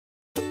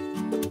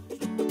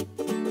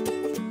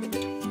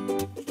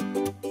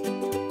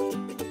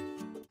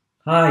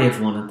Hi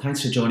everyone, and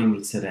thanks for joining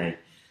me today.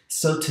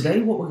 So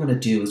today what we're going to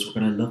do is we're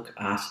going to look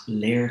at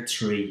layer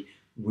 3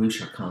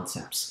 router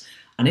concepts.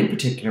 And in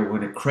particular, we're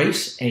going to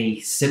create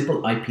a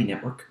simple IP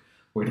network.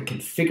 We're going to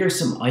configure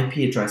some IP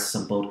addresses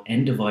on both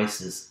end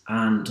devices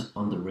and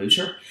on the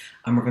router.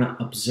 And we're going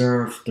to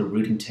observe the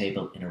routing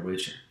table in a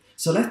router.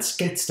 So let's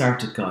get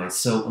started, guys.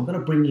 So I'm going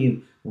to bring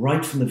you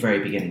right from the very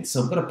beginning.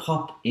 So I'm going to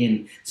pop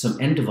in some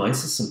end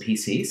devices, some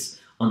PCs,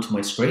 onto my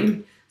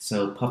screen.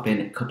 So pop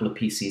in a couple of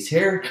PCs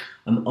here.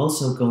 I'm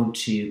also going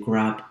to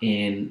grab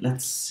in,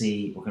 let's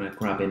see, we're going to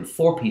grab in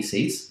 4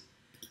 PCs.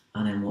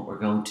 And then what we're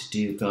going to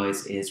do,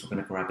 guys, is we're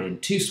going to grab in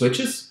 2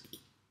 switches.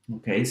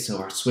 Okay, so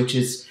our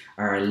switches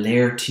are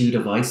layer 2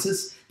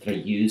 devices that are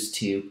used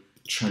to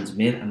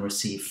transmit and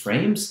receive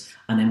frames.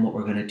 And then what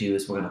we're going to do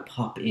is we're going to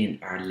pop in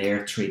our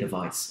layer 3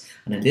 device.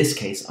 And in this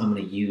case, I'm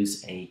going to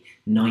use a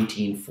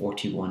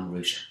 1941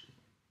 router.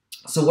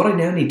 So what I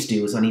now need to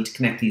do is I need to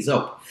connect these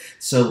up.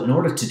 So in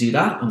order to do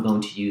that, I'm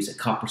going to use a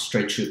copper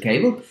straight through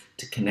cable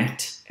to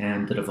connect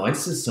the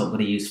devices. So I'm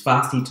going to use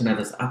fast Ethernet,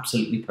 that's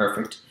absolutely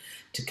perfect,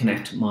 to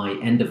connect my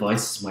end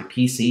devices, my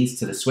PCs,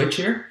 to the switch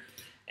here.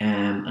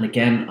 And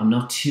again, I'm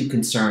not too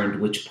concerned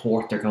which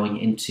port they're going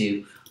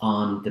into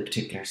on the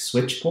particular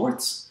switch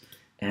ports.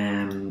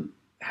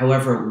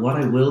 However, what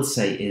I will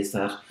say is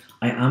that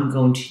I am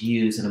going to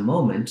use, in a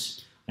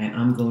moment, I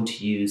am going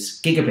to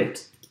use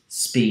gigabit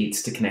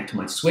speeds to connect to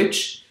my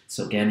switch.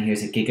 So again,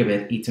 here's a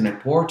gigabit Ethernet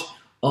port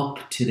up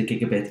to the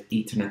gigabit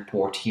Ethernet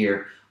port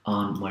here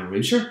on my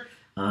router.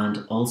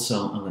 And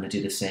also I'm going to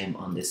do the same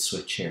on this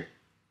switch here.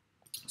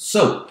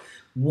 So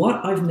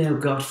what I've now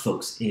got,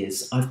 folks,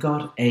 is I've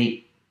got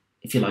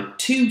if you like,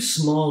 2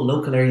 small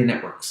local area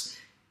networks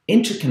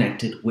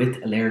interconnected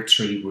with a layer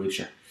 3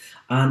 router.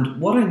 And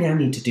what I now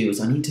need to do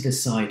is I need to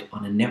decide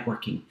on a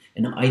networking,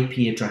 an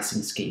IP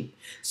addressing scheme.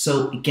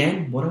 So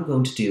again, what I'm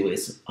going to do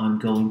is I'm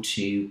going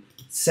to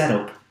set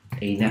up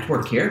a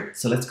network here.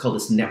 So let's call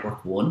this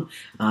network 1.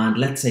 And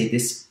let's say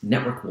this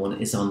network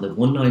 1 is on the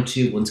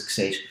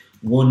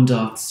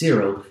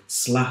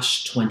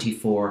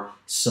 192.168.1.0/24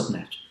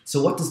 subnet.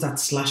 So what does that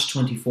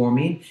 /24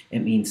 mean? It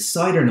means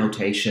CIDR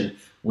notation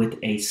with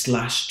a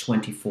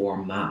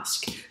 /24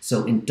 mask.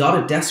 So in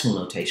dotted decimal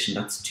notation,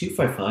 that's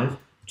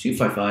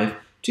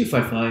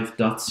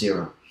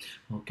 255.255.255.0.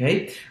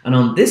 Okay, and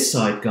on this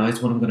side,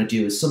 guys, what I'm going to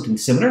do is something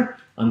similar.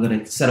 I'm going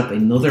to set up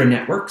another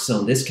network.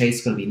 So in this case,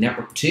 it's going to be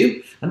network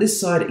 2. And this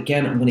side,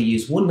 again, I'm going to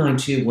use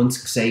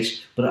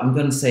 192.168, but I'm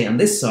going to say on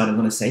this side, I'm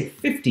going to say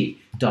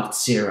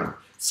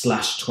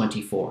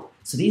 50.0/24.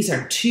 So these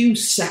are 2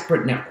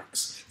 separate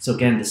networks. So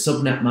again, the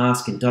subnet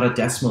mask in dotted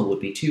decimal would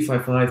be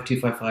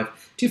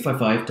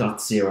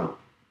 255.255.255.0.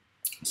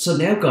 So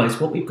now, guys,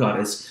 what we've got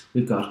is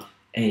we've got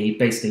 2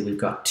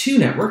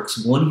 networks,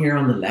 one here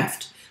on the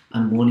left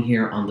and one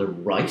here on the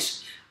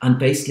right. And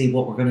basically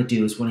what we're going to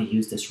do is we're going to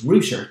use this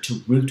router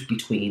to route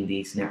between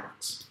these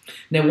networks.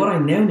 Now, what I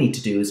now need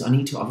to do is I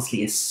need to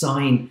obviously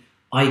assign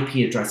IP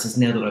addresses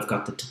now that I've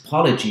got the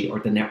topology or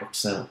the network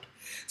set up.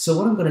 So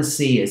what I'm going to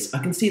see is I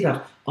can see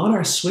that on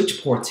our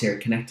switch ports here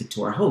connected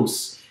to our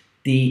hosts,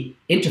 the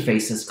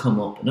interface has come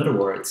up. In other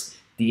words,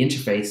 the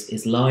interface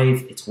is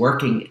live, it's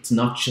working, it's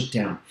not shut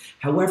down.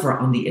 However,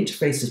 on the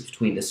interfaces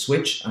between the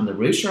switch and the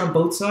router on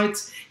both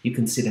sides, you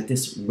can see that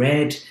this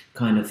red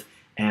kind of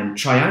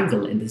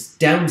triangle in this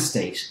down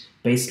state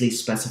basically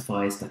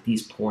specifies that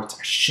these ports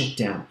are shut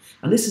down.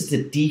 And this is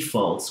the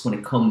defaults when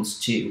it comes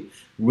to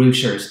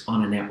routers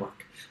on a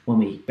network. When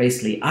we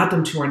basically add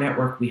them to our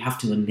network, we have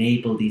to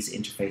enable these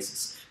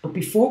interfaces. But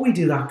before we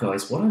do that,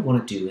 guys, what I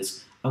want to do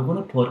is I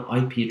want to put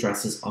IP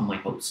addresses on my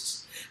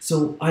hosts.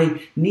 So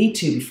I need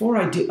to, before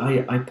I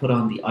put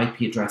on the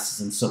IP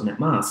addresses and subnet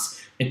masks,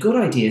 a good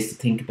idea is to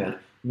think about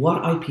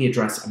what IP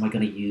address am I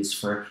going to use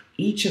for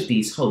each of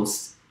these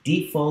hosts'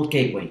 default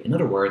gateway. In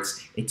other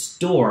words, its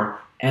door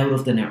out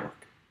of the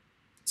network.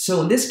 So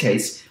in this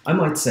case, I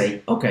might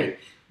say, okay,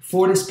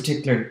 for this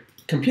particular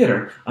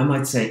computer, I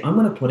might say I'm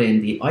going to put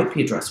in the IP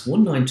address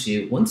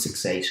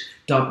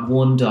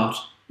 192.168.1.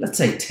 Let's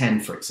say 10,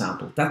 for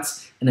example.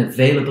 That's an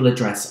available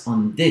address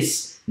on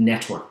this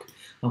network.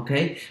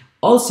 Okay.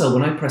 Also,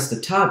 when I press the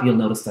tab, you'll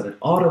notice that it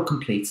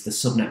auto-completes the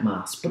subnet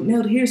mask. But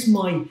now here's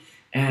my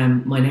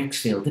next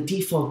field, the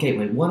default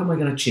gateway. What am I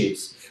going to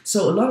choose?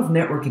 So a lot of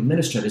network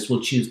administrators will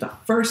choose the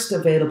first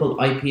available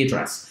IP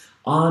address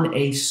on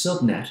a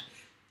subnet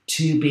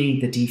to be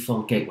the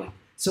default gateway.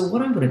 So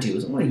what I'm going to do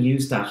is I'm going to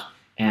use that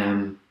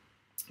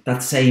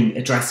same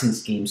addressing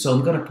scheme. So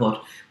I'm going to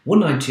put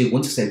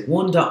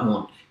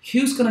 192.168.1.1.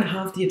 Who's going to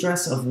have the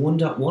address of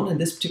 1.1 in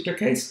this particular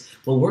case?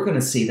 Well, we're going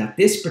to see that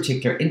this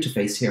particular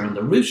interface here on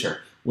the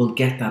router will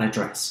get that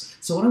address.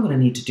 So what I'm going to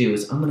need to do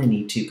is I'm going to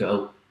need to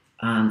go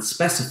and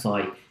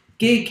specify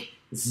gig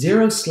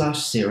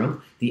 0/0.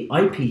 The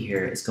IP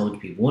here is going to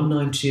be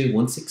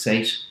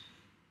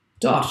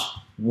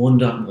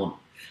 192.168.1.1.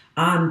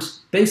 And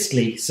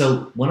basically,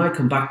 so when I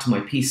come back to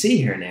my PC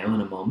here now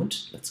in a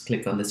moment, let's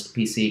click on this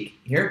PC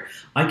here,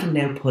 I can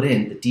now put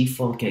in the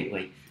default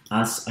gateway.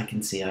 As I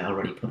can see, I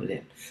already put it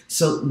in.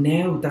 So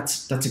now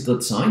that's a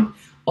good sign.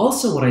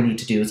 Also, what I need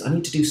to do is I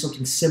need to do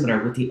something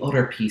similar with the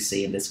other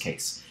PC in this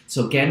case.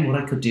 So again,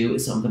 what I could do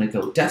is I'm going to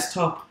go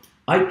desktop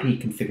IP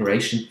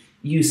configuration.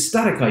 Use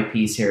static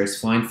IPs here is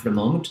fine for the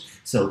moment.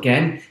 So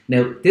again,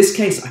 now this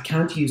case I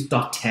can't use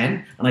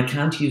 .10 and I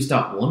can't use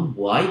 .1.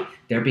 Why?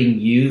 They're being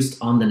used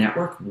on the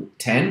network.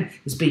 10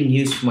 is being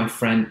used for my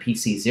friend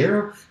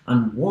PC0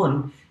 and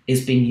 1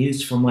 is being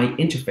used for my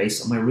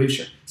interface on my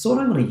router. So what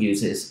I'm going to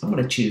use is I'm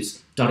going to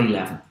choose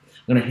 .11.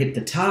 I'm going to hit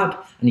the tab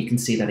and you can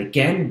see that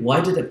again.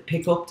 Why did it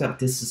pick up that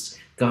this has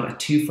got a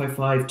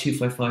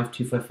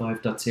 255.255.255.0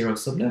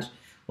 subnet?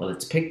 Well,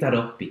 it's picked that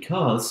up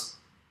because,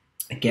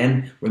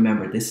 again,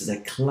 remember this is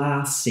a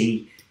Class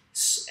C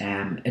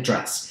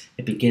address.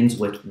 It begins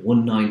with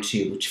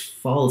 192, which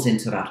falls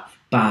into that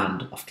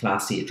band of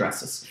Class C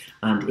addresses.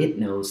 And it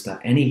knows that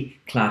any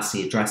Class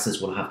C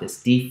addresses will have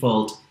this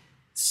default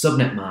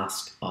subnet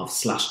mask of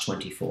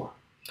 /24.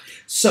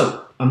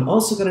 So I'm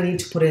also going to need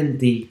to put in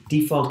the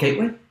default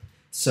gateway.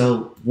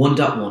 So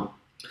 1.1.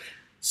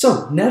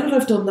 So now that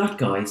I've done that,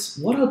 guys,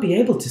 what I'll be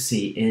able to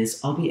see is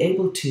I'll be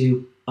able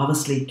to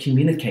obviously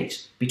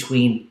communicate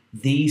between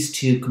these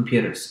two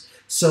computers.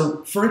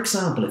 So for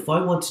example, if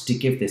I wanted to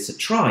give this a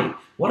try,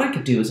 what I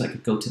could do is I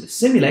could go to the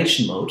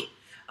simulation mode,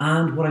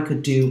 and what I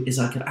could do is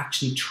I could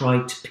actually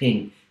try to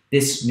ping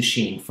this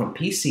machine from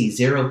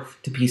PC0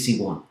 to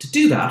PC1. To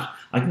do that,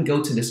 I can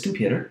go to this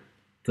computer,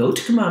 go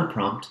to command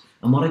prompt,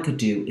 and what I could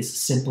do is a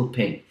simple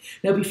ping.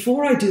 Now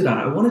before I do that,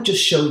 I want to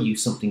just show you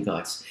something,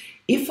 guys.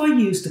 If I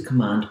use the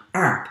command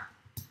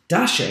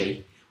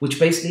arp-a, which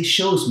basically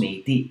shows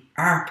me the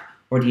arp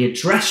or the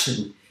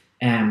addressing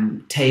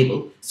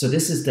table, so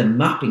this is the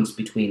mappings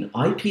between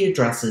IP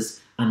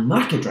addresses and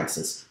MAC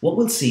addresses, what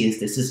we'll see is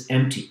this is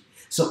empty.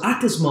 So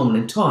at this moment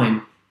in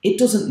time, it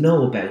doesn't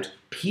know about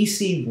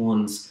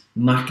PC1's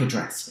MAC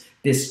address,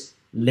 this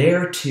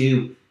layer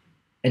 2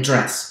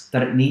 address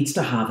that it needs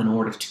to have in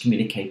order to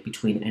communicate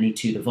between any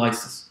two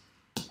devices.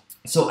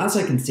 So as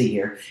I can see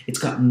here, it's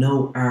got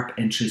no ARP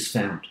entries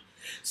found.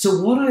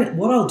 So what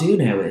I'll do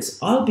now is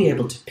I'll be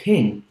able to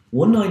ping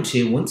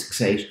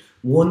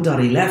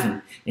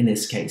 192.168.1.11 in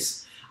this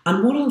case.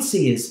 And what I'll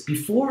see is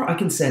before I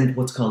can send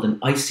what's called an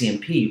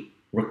ICMP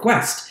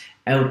request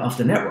out of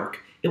the network,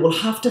 it will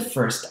have to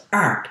first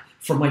ARP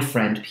for my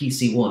friend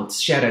PC1.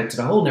 Shout out to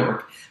the whole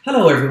network.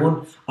 Hello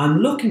everyone, I'm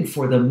looking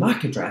for the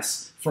MAC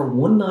address for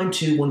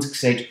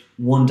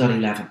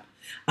 192.168.1.11.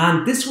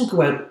 And this will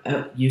go out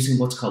using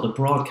what's called a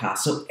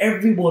broadcast. So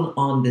everyone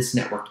on this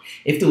network,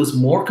 if there was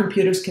more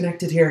computers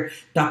connected here,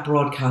 that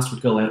broadcast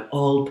would go out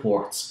all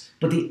ports.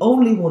 But the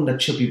only one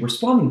that should be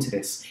responding to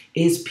this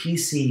is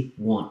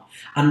PC1.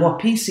 And what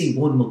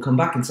PC1 will come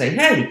back and say,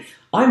 hey,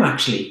 I'm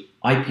actually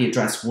IP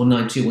address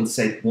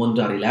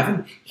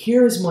 192.168.1.11.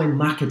 Here is my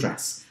MAC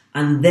address.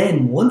 And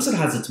then once it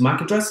has its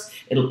MAC address,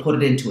 it'll put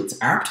it into its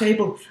ARP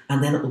table,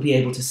 and then it will be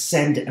able to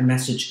send a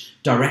message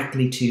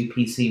directly to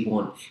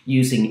PC1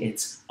 using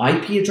its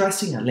IP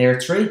addressing at layer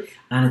 3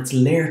 and its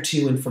layer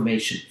 2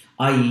 information,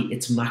 i.e.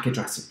 its MAC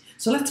addressing.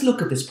 So let's look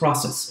at this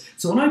process.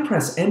 So when I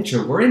press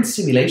enter, we're in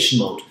simulation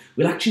mode.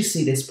 We'll actually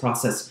see this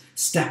process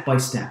step by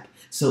step.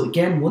 So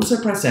again, once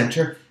I press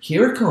enter,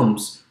 here it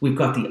comes. We've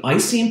got the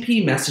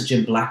ICMP message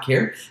in black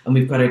here, and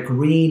we've got a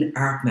green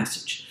ARP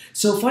message.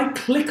 So if I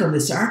click on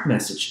this ARP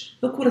message,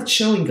 look what it's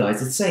showing,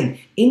 guys. It's saying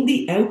in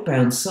the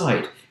outbound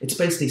side, it's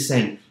basically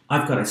saying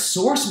I've got a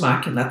source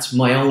MAC, and that's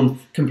my own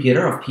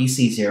computer of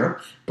PC0,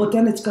 but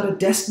then it's got a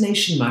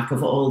destination MAC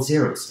of all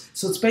zeros.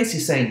 So it's basically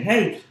saying,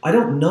 hey, I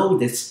don't know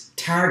this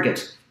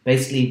target,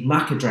 basically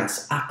MAC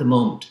address at the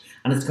moment,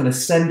 and it's going to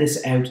send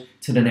this out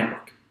to the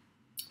network.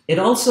 It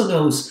also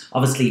knows,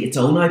 obviously, its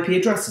own IP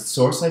address, its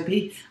source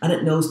IP, and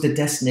it knows the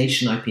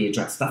destination IP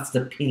address. That's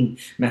the ping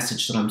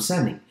message that I'm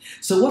sending.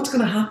 So what's going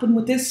to happen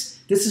with this?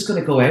 This is going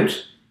to go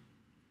out,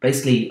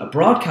 basically a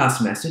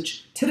broadcast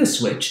message to the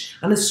switch,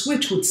 and the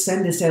switch would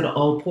send this out to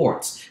all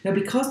ports. Now,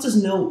 because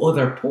there's no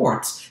other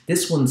ports,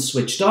 this one's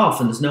switched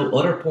off and there's no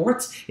other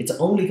ports, it's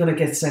only going to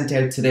get sent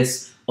out to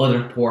this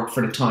other port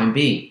for the time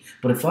being.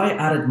 But if I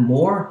added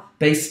more,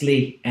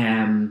 basically,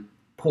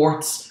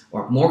 ports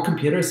or more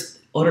computers,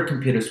 other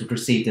computers would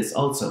receive this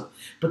also.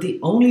 But the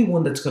only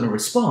one that's going to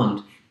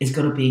respond is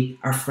going to be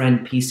our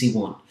friend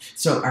PC1.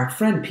 So our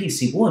friend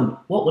PC1,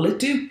 what will it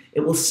do?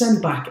 It will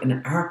send back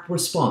an ARP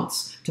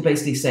response to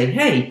basically say,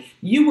 hey,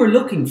 you were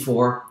looking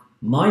for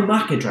my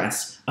MAC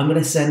address, I'm going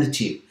to send it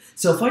to you.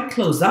 So if I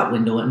close that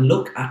window and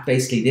look at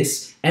basically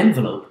this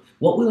envelope,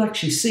 what we'll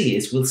actually see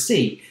is we'll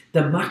see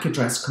the MAC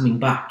address coming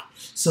back.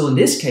 So in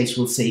this case,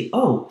 we'll see,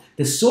 oh,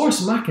 the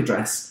source MAC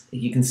address that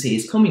you can see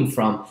is coming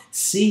from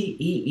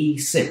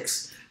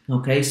CEE6.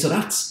 Okay, so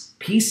that's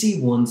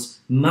PC1's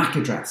MAC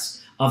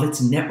address of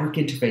its network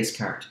interface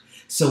card.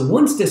 So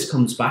once this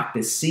comes back,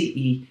 this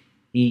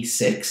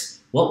CEE6,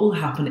 what will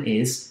happen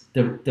is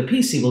the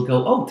PC will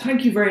go, oh,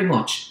 thank you very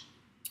much.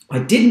 I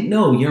didn't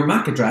know your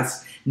MAC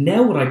address.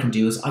 Now what I can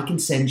do is I can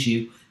send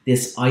you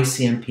this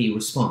ICMP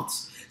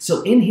response.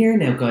 So in here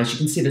now, guys, you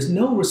can see there's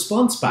no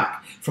response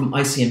back from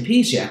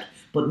ICMPs yet,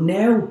 but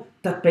now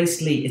that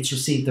basically it's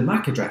received the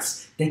MAC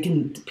address,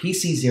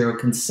 PC0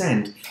 can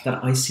send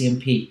that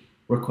ICMP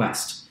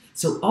request.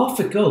 So off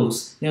it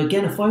goes. Now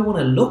again, if I want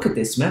to look at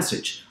this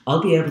message,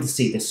 I'll be able to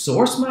see the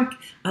source MAC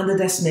and the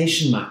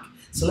destination MAC.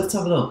 So let's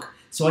have a look.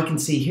 So I can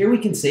see, here we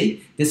can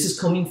see, this is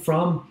coming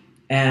from,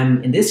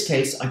 in this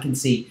case, I can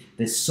see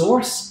the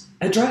source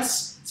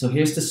address. So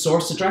here's the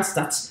source address,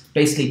 that's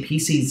basically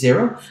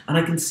PC0, and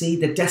I can see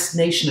the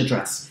destination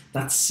address,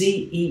 that's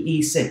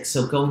CEE6,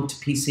 so going to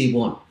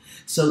PC1.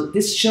 So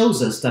this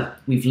shows us that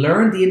we've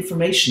learned the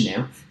information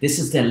now. This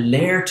is the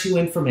layer 2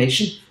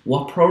 information.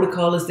 What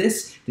protocol is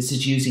this? This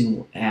is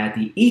using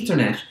the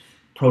Ethernet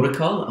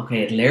protocol,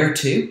 okay, at layer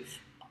 2.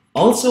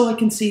 Also, I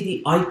can see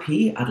the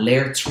IP at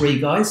layer 3,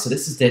 guys. So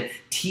this is the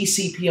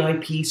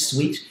TCP/IP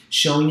suite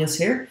showing us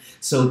here.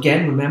 So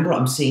again, remember,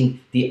 I'm seeing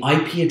the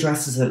IP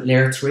addresses at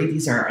layer 3.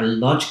 These are our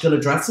logical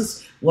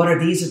addresses. What are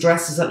these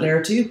addresses at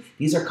layer 2?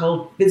 These are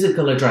called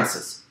physical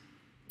addresses.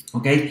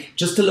 Okay,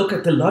 just to look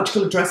at the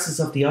logical addresses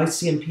of the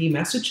ICMP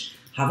message,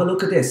 have a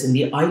look at this. In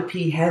the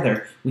IP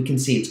header, we can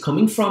see it's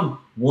coming from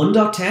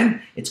 1.10.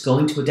 It's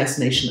going to a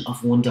destination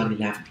of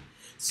 1.11.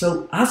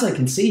 So as I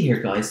can see here,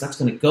 guys, that's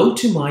going to go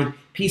to my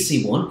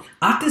PC1.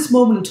 At this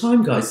moment in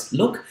time, guys,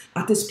 look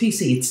at this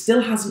PC. It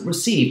still hasn't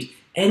received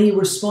any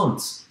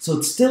response. So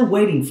it's still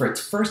waiting for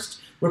its first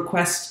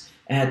request,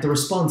 the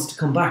response to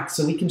come back.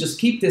 So we can just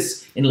keep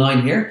this in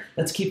line here.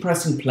 Let's keep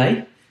pressing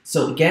play.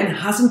 So again, it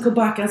hasn't come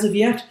back as of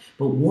yet.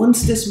 But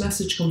once this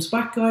message comes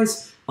back,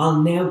 guys,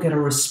 I'll now get a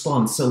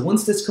response. So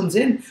once this comes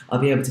in, I'll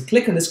be able to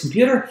click on this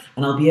computer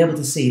and I'll be able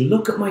to see,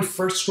 look at my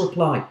first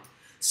reply.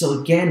 So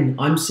again,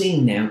 I'm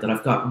seeing now that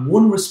I've got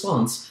one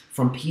response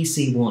from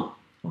PC1.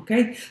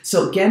 Okay,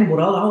 so again, what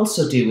I'll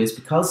also do is,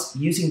 because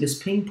using this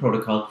ping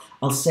protocol,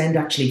 I'll send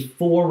actually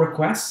 4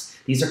 requests.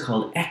 These are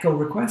called echo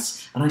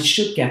requests, and I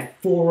should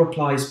get 4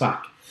 replies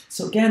back.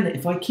 So again,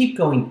 if I keep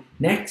going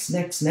next,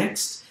 next,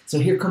 next, so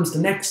here comes the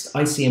next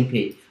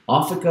ICMP.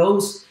 Off it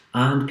goes,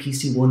 and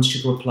PC1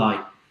 should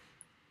reply.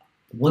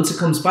 Once it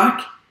comes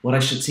back, what I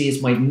should see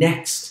is my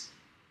next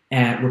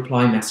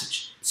reply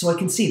message. So I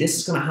can see this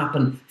is going to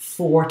happen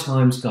 4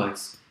 times,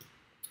 guys.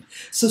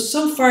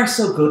 So far,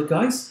 so good,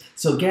 guys.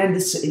 So again,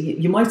 this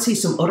you might see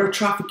some other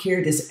traffic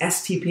here. This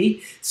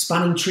STP,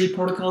 spanning tree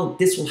protocol,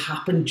 this will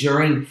happen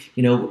during,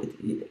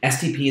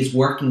 STP is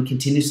working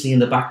continuously in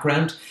the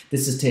background.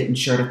 This is to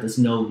ensure that there's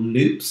no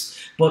loops.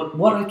 But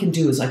what I can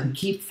do is I can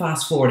keep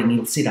fast forwarding.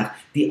 You'll see that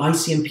the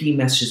ICMP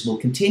messages will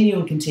continue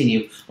and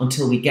continue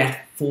until we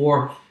get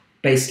 4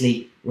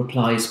 basically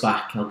replies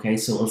back. Okay,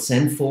 so I'll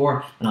send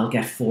 4 and I'll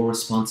get 4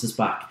 responses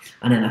back.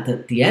 And then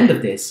at the end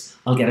of this,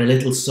 I'll get a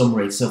little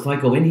summary. So if I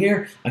go in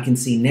here, I can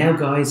see now,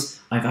 guys,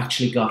 I've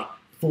actually got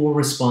 4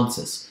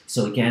 responses.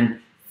 So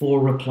again, 4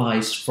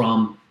 replies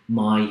from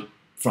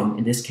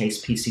in this case,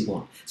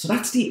 PC1. So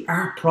that's the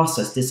ARP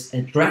process, this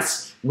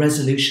address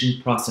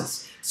resolution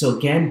process. So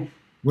again,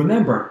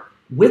 remember,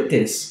 with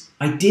this,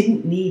 I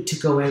didn't need to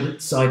go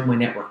outside my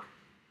network.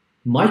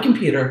 My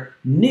computer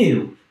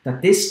knew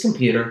that this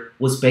computer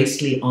was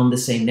basically on the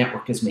same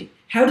network as me.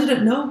 How did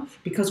it know?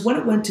 Because when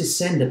it went to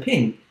send a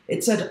ping,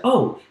 it said,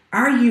 oh,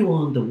 are you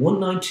on the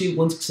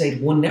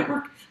 192.168.1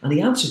 network? And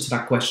the answer to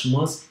that question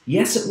was,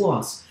 yes, it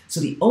was.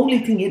 So the only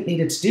thing it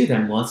needed to do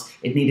then was,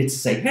 it needed to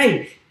say,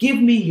 hey, give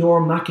me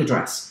your MAC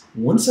address.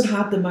 Once it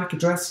had the MAC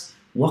address,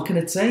 what can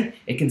it say?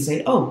 It can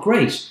say, oh,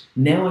 great,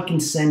 now I can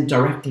send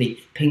directly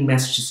ping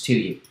messages to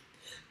you.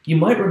 You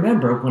might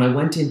remember when I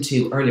went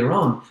into earlier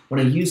on, when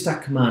I used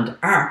that command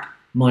ARP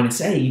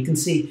 -A, you can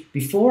see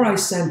before I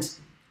sent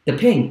the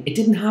ping, it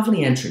didn't have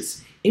any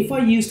entries. If I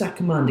use that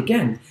command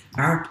again,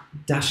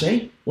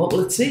 ARP-A, what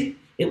will it see?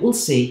 It will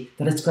see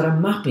that it's got a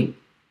mapping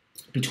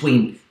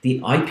between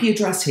the IP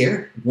address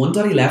here,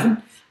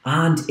 1.11,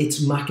 and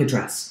its MAC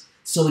address.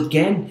 So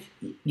again,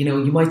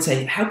 you might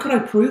say, how could I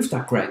prove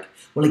that, Greg?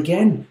 Well,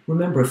 again,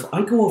 remember, if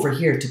I go over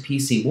here to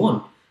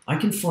PC1, I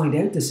can find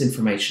out this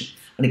information.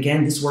 And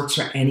again, this works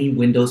for any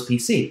Windows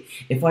PC.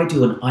 If I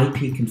do an IP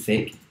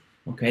config,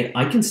 okay,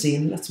 I can see,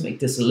 and let's make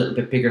this a little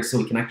bit bigger so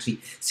we can actually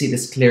see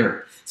this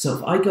clearer. So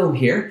if I go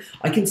here,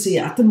 I can see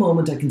at the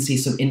moment, I can see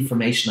some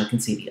information. I can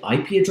see the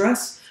IP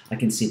address, I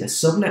can see the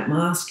subnet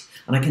mask,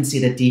 and I can see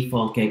the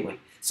default gateway.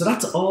 So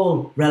that's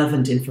all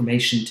relevant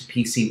information to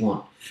PC1.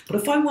 But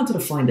if I wanted to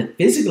find the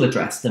physical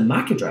address, the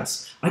MAC address,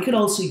 I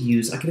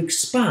could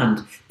expand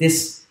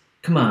this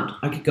command.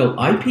 I could go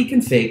IP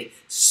config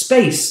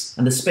space,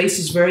 and the space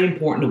is very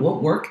important. It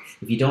won't work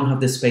if you don't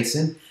have this space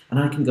in, and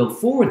I can go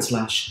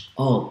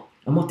 /all.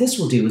 And what this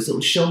will do is it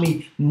will show me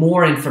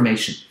more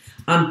information.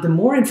 And the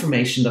more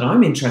information that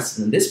I'm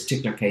interested in this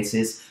particular case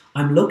is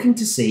I'm looking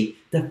to see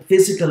the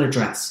physical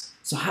address.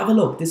 So have a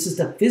look. This is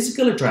the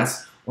physical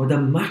address or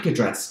the MAC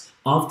address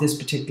of this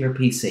particular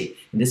PC,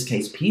 in this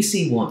case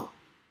PC1.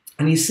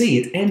 And you see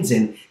it ends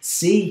in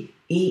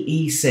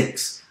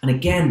CEE6. And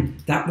again,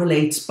 that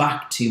relates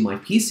back to my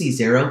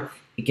PC0.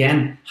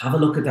 Again, have a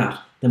look at that.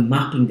 The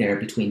mapping there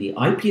between the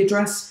IP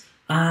address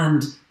and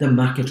the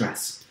MAC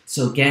address.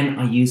 So again,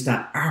 I use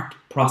that ARP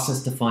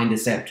process to find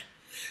this out.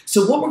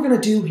 So what we're going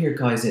to do here,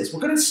 guys, is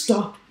we're going to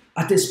stop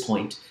at this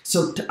point.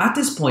 So at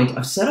this point,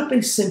 I've set up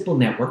a simple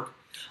network.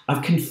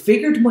 I've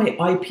configured my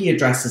IP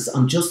addresses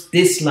on just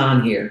this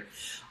LAN here.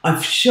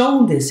 I've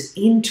shown this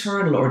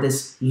internal or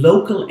this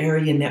local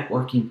area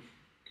networking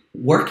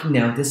working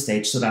now at this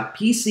stage so that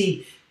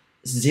PC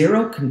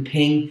 0 can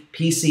ping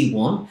PC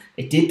 1.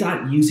 It did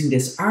that using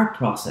this ARP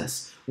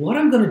process. What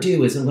I'm going to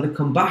do is I'm going to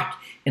come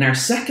back in our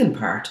second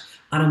part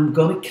and I'm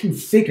going to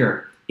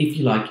configure, if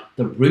you like,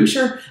 the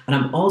router, and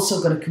I'm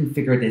also going to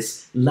configure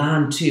this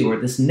LAN 2 or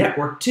this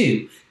network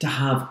 2 to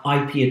have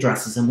IP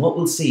addresses. And what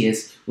we'll see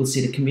is we'll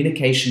see the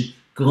communication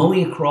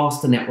going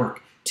across the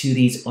network to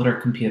these other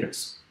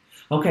computers.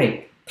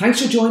 Okay,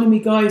 thanks for joining me,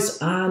 guys,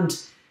 and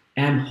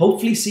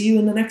hopefully see you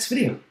in the next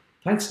video.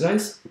 Thanks,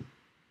 guys.